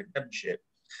background in membership,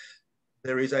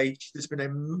 there's been a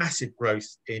massive growth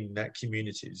in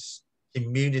communities,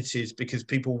 because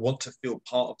people want to feel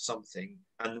part of something,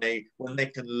 and when they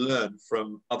can learn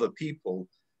from other people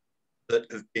that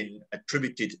have been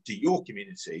attributed to your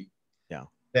community, yeah,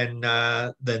 then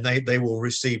they will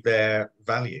receive their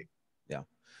value. Yeah.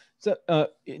 So I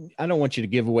don't want you to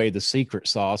give away the secret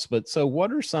sauce, but so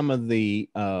what are some of the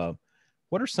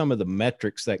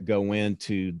metrics that go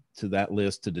into that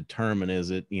list to determine, is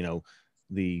it,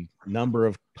 the number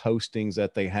of postings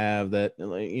that they have that,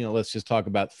 let's just talk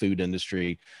about food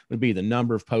industry, would be the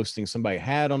number of postings somebody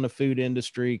had on the food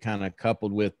industry, kind of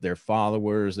coupled with their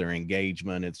followers, their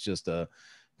engagement. It's just a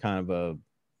kind of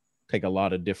take a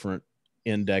lot of different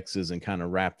indexes and kind of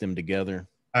wrap them together.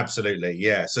 Absolutely.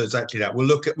 Yeah. So it's actually that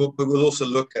we'll also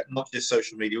look at not just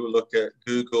social media, we'll look at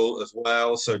Google as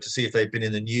well. So to see if they've been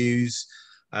in the news.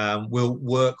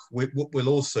 What we'll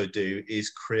also do is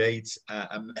create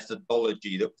a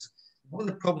methodology. That one of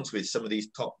the problems with some of these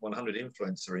top 100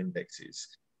 influencer indexes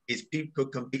is people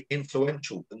can be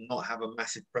influential but not have a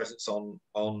massive presence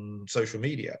on social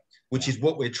media, which is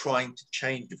what we're trying to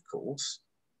change, of course.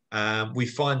 We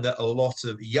find that a lot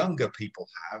of younger people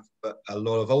have, but a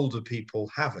lot of older people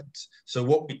haven't. So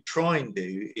what we try and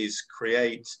do is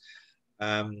create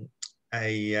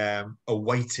a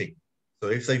weighting. So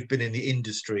if they've been in the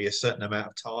industry a certain amount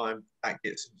of time, that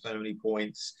gets them so many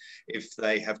points. If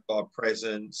they have got a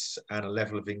presence and a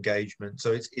level of engagement,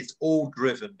 so it's all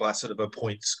driven by sort of a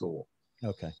point score.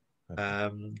 Okay.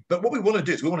 But what we want to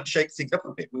do is we want to shake things up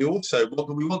a bit. We also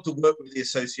we want to work with the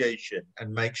association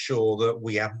and make sure that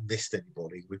we haven't missed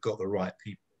anybody. We've got the right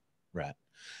people. Right.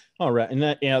 All right. And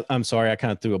that, yeah, I'm sorry, I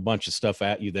kind of threw a bunch of stuff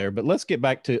at you there, but let's get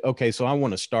back to, okay, so I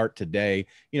want to start today.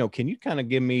 Can you kind of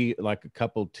give me like a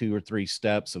couple, 2 or 3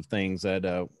 steps of things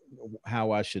that,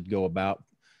 how I should go about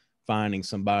finding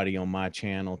somebody on my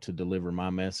channel to deliver my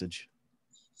message?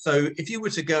 So if you were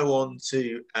to go on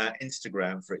to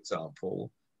Instagram, for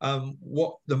example,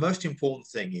 what the most important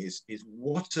thing is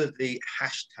what are the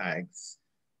hashtags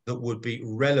that would be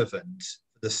relevant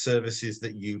for the services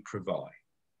that you provide?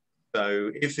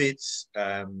 So if it's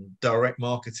direct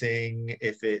marketing,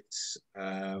 if it's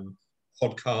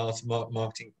podcasts,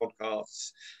 marketing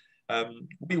podcasts, what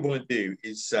we want to do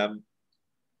is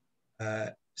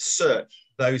search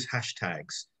those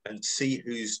hashtags and see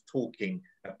who's talking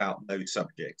about those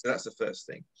subjects. So that's the first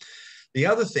thing. The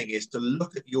other thing is to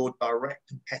look at your direct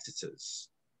competitors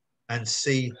and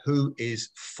see who is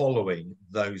following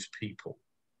those people.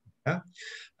 Yeah?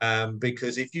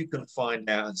 Because if you can find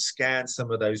out and scan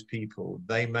some of those people,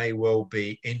 they may well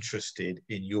be interested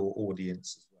in your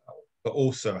audience as well, but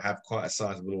also have quite a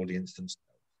sizable audience themselves.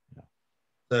 Yeah.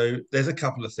 So there's a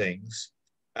couple of things.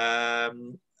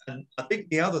 And I think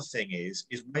the other thing is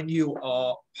when you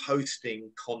are posting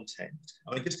content.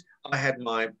 I had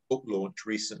my book launch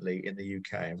recently in the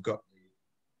UK. I've got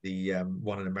the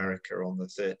one in America on the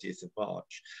 30th of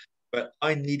March. But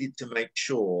I needed to make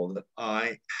sure that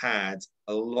I had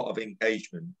a lot of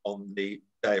engagement on the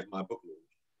day of my book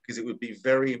launch, because it would be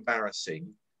very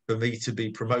embarrassing for me to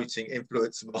be promoting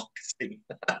influencer marketing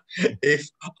if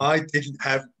I didn't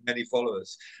have many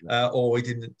followers or we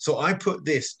didn't. So I put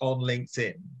this on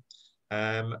LinkedIn,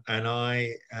 and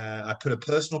I put a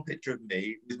personal picture of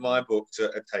me with my books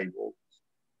at a table.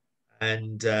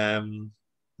 And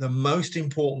the most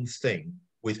important thing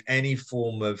with any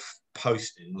form of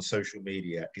posting on social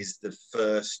media is the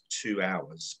first 2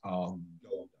 hours are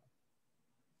golden.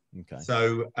 Okay.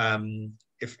 So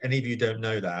if any of you don't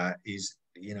know that, is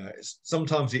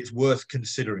sometimes it's worth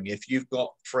considering. If you've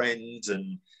got friends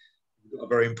and you've got a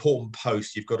very important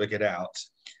post you've got to get out,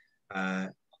 I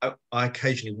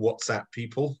occasionally WhatsApp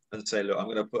people and say, look, I'm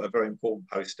going to put a very important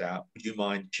post out. Would you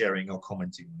mind sharing or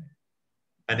commenting on it?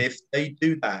 And if they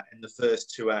do that in the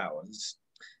first 2 hours,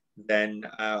 then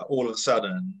all of a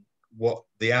sudden, what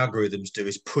the algorithms do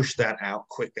is push that out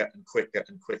quicker and quicker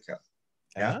and quicker.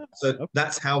 Yeah. So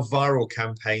that's how viral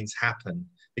campaigns happen,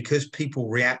 because people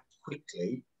react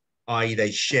quickly, i.e.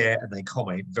 they share and they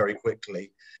comment very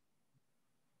quickly.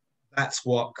 That's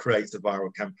what creates a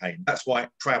viral campaign. That's why it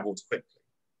travels quickly.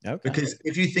 Okay. Because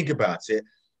if you think about it,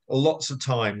 lots of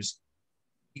times,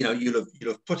 you'll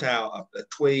have put out a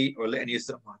tweet or letting you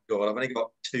say, oh my God, I've only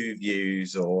got 2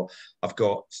 views, or I've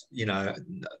got,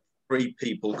 3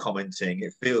 people commenting.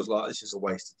 It feels like this is a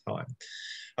waste of time.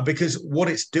 And because what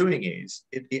it's doing is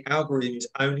the algorithm is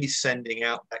only sending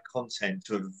out that content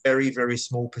to a very, very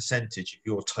small percentage of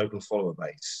your total follower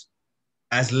base,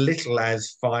 as little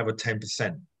as 5 or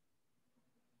 10%.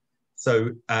 So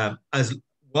as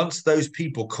once those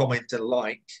people comment and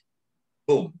like,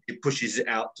 boom, it pushes it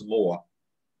out to more.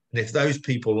 And if those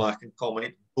people like and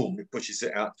comment, boom, it pushes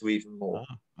it out to even more.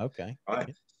 Oh, okay.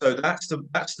 Right. So that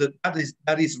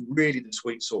is really the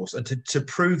sweet sauce. And to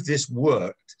prove this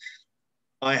worked,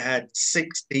 I had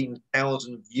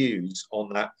 16,000 views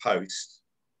on that post,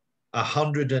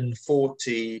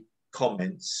 140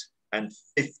 comments, and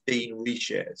 15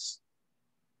 reshares.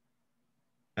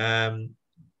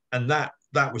 And that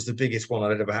was the biggest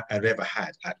one I'd ever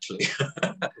had, actually,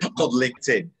 on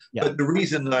LinkedIn. Yeah. But the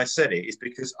reason that I said it is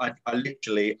because I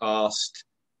literally asked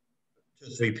 2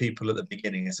 or 3 people at the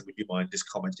beginning. I said, would you mind just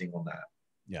commenting on that?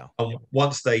 Yeah. And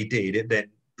once they did, it then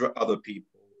drew other people.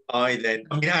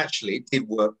 Actually, it did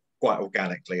work quite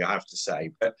organically, I have to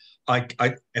say. But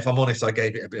if I'm honest, I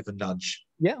gave it a bit of a nudge.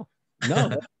 Yeah.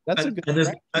 No, that's a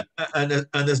good. And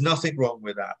there's nothing wrong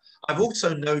with that. I've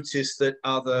also noticed that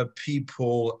other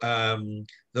people I'm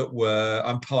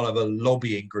part of a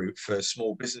lobbying group for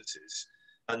small businesses,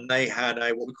 and they had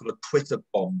what we call a Twitter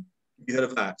bomb. Have you heard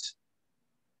of that?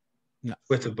 No.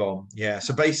 Twitter bomb. Yeah.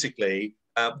 So basically,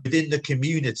 within the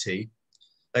community,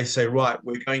 they say, right,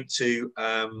 we're going to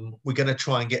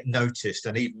try and get noticed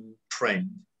and even trend.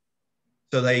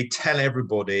 So they tell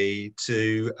everybody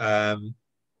to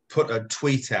put a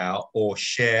tweet out or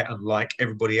share and like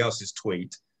everybody else's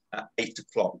tweet at 8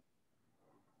 o'clock,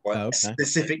 or a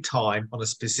specific time on a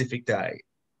specific day.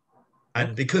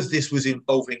 And because this was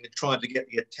involving trying to get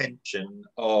the attention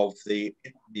of the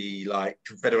like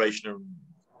Confederation of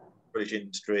British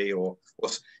Industry or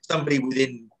somebody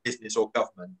within business or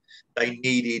government, they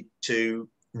needed to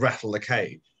rattle the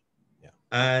cage. Yeah.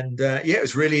 And it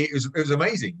was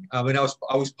amazing. I mean, I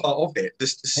was part of it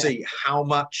just to see how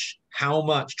much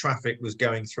traffic was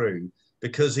going through,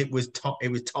 because it was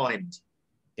timed.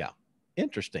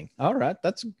 Interesting. All right.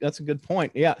 That's a good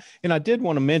point. Yeah. And I did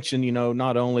want to mention,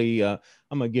 not only I'm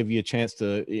going to give you a chance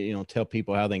to, tell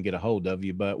people how they can get a hold of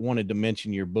you, but wanted to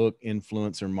mention your book,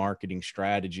 Influencer Marketing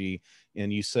Strategy.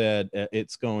 And you said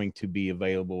it's going to be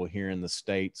available here in the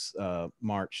States,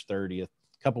 March 30th,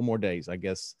 a couple more days, I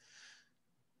guess,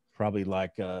 probably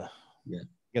like, I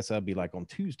guess that'd be like on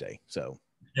Tuesday. So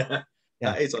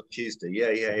That is on Tuesday.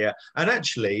 Yeah. And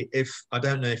actually, I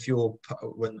don't know if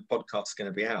when the podcast is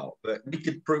going to be out, but we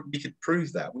could prove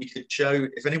that. We could show,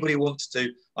 if anybody wants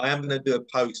to. I am going to do a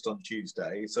post on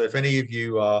Tuesday. So if any of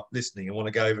you are listening and want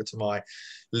to go over to my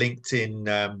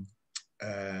LinkedIn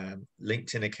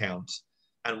account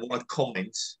and want to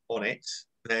comment on it,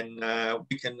 then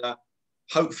we can.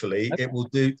 Hopefully, it will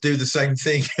do the same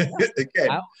thing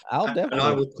again. I'll definitely. And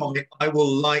I will comment. I will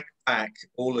like back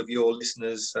all of your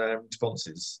listeners'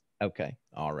 responses. Okay.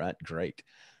 All right. Great.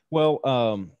 Well,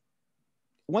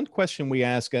 one question we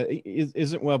ask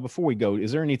before we go,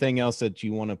 is there anything else that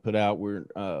you want to put out?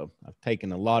 I've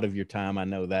taken a lot of your time, I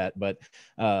know that, but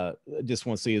just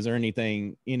want to see, is there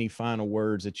any final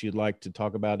words that you'd like to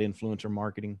talk about influencer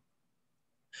marketing?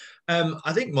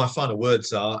 I think my final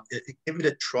words are, give it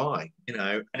a try,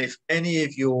 and if any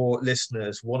of your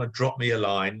listeners want to drop me a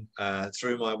line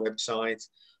through my website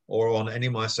or on any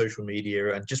of my social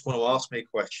media and just want to ask me a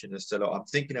question as to, look, I'm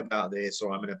thinking about this,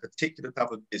 or I'm in a particular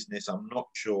type of business, I'm not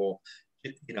sure,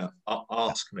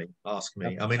 ask me.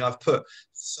 I mean, I've put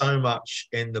so much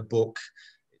in the book.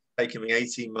 It's taken me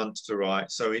 18 months to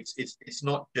write. So it's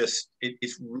not just,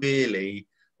 it's really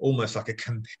almost like a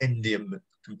compendium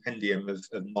of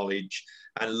knowledge,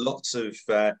 and lots of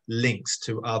links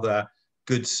to other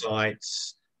good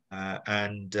sites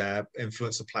and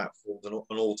influencer platforms and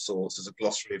all sorts. There's a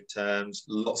glossary of terms,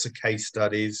 lots of case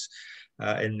studies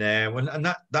in there. And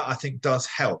that I think does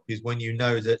help, is when you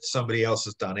know that somebody else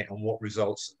has done it and what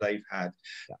results they've had.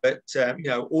 But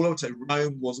all I would say,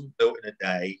 Rome wasn't built in a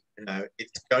day.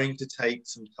 It's going to take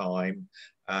some time.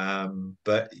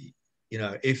 But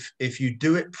if you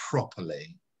do it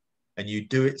properly and you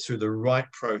do it through the right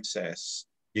process,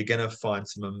 you're going to find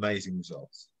some amazing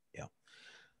results. Yeah.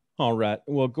 All right.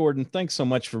 Well, Gordon, thanks so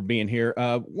much for being here.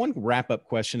 One wrap-up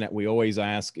question that we always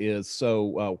ask is,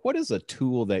 what is a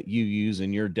tool that you use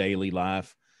in your daily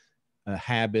life, a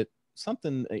habit,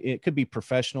 something, it could be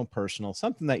professional, personal,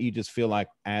 something that you just feel like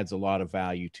adds a lot of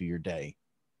value to your day?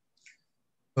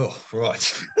 Oh,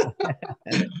 right.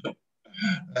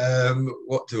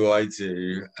 What do I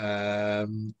do?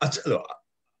 Look,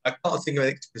 I can't think of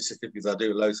anything specific because I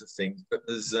do loads of things, but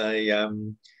there's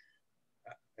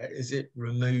is it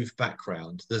Remove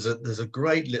Background? There's a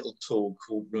great little tool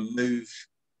called Remove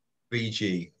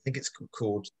BG. I think it's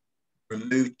called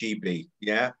Remove GB.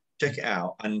 Yeah, check it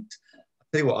out. And I'll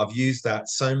tell you what, I've used that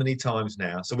so many times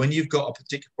now. So when you've got a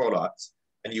particular product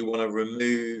and you want to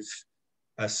remove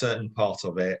a certain part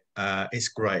of it, it's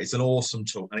great. It's an awesome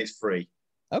tool and it's free.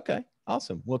 Okay,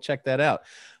 awesome. We'll check that out.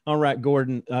 All right,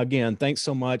 Gordon, again, thanks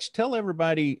so much. Tell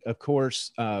everybody, of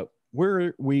course,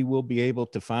 where we will be able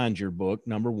to find your book,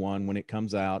 number one, when it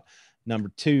comes out.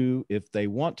 Number two, if they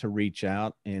want to reach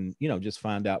out and, just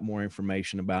find out more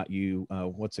information about you,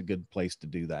 what's a good place to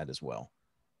do that as well?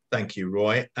 Thank you,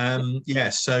 Roy. So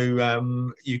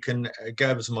you can go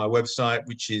over to my website,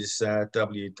 which is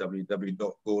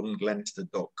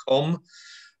www.gordonglenister.com.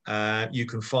 You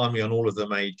can find me on all of the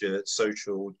major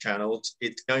social channels.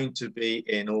 It's going to be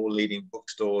in all leading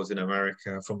bookstores in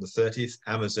America from the 30th,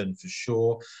 Amazon for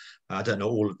sure. I don't know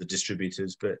all of the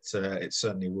distributors, but it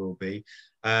certainly will be.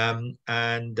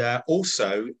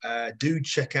 Also, do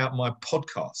check out my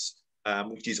podcast,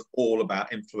 which is all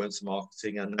about influencer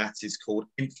marketing, and that is called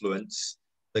Influence,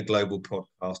 the global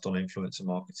podcast on influencer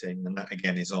marketing. And that,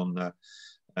 again, is on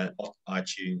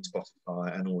iTunes,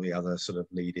 Spotify, and all the other sort of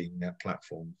leading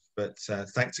platforms. But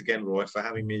thanks again, Roy, for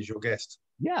having me as your guest.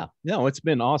 Yeah, no, it's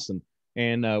been awesome.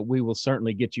 And we will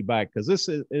certainly get you back, because it's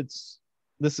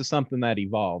this is something that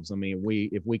evolves. I mean,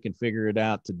 if we can figure it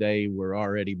out today, we're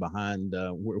already behind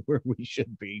where we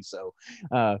should be. So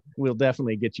we'll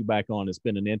definitely get you back on. It's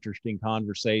been an interesting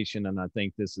conversation, and I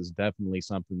think this is definitely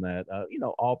something that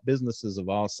all businesses of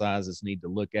all sizes need to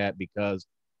look at because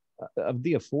of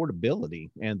the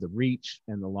affordability and the reach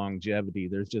and the longevity.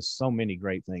 There's just so many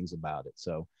great things about it.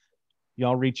 So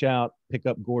y'all reach out, pick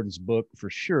up Gordon's book for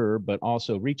sure, but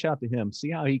also reach out to him, see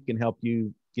how he can help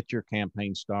you get your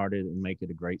campaign started and make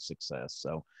it a great success.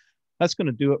 So that's going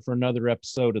to do it for another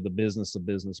episode of the Business of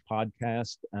Business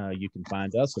podcast. You can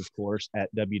find us, of course, at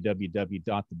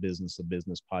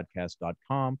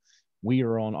www.thebusinessofbusinesspodcast.com. We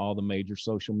are on all the major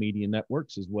social media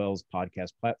networks as well as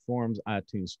podcast platforms,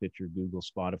 iTunes, Stitcher, Google,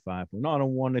 Spotify. If we're not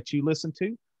on one that you listen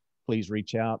to, please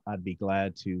reach out. I'd be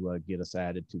glad to get us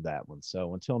added to that one.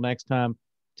 So until next time,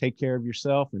 take care of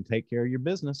yourself and take care of your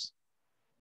business.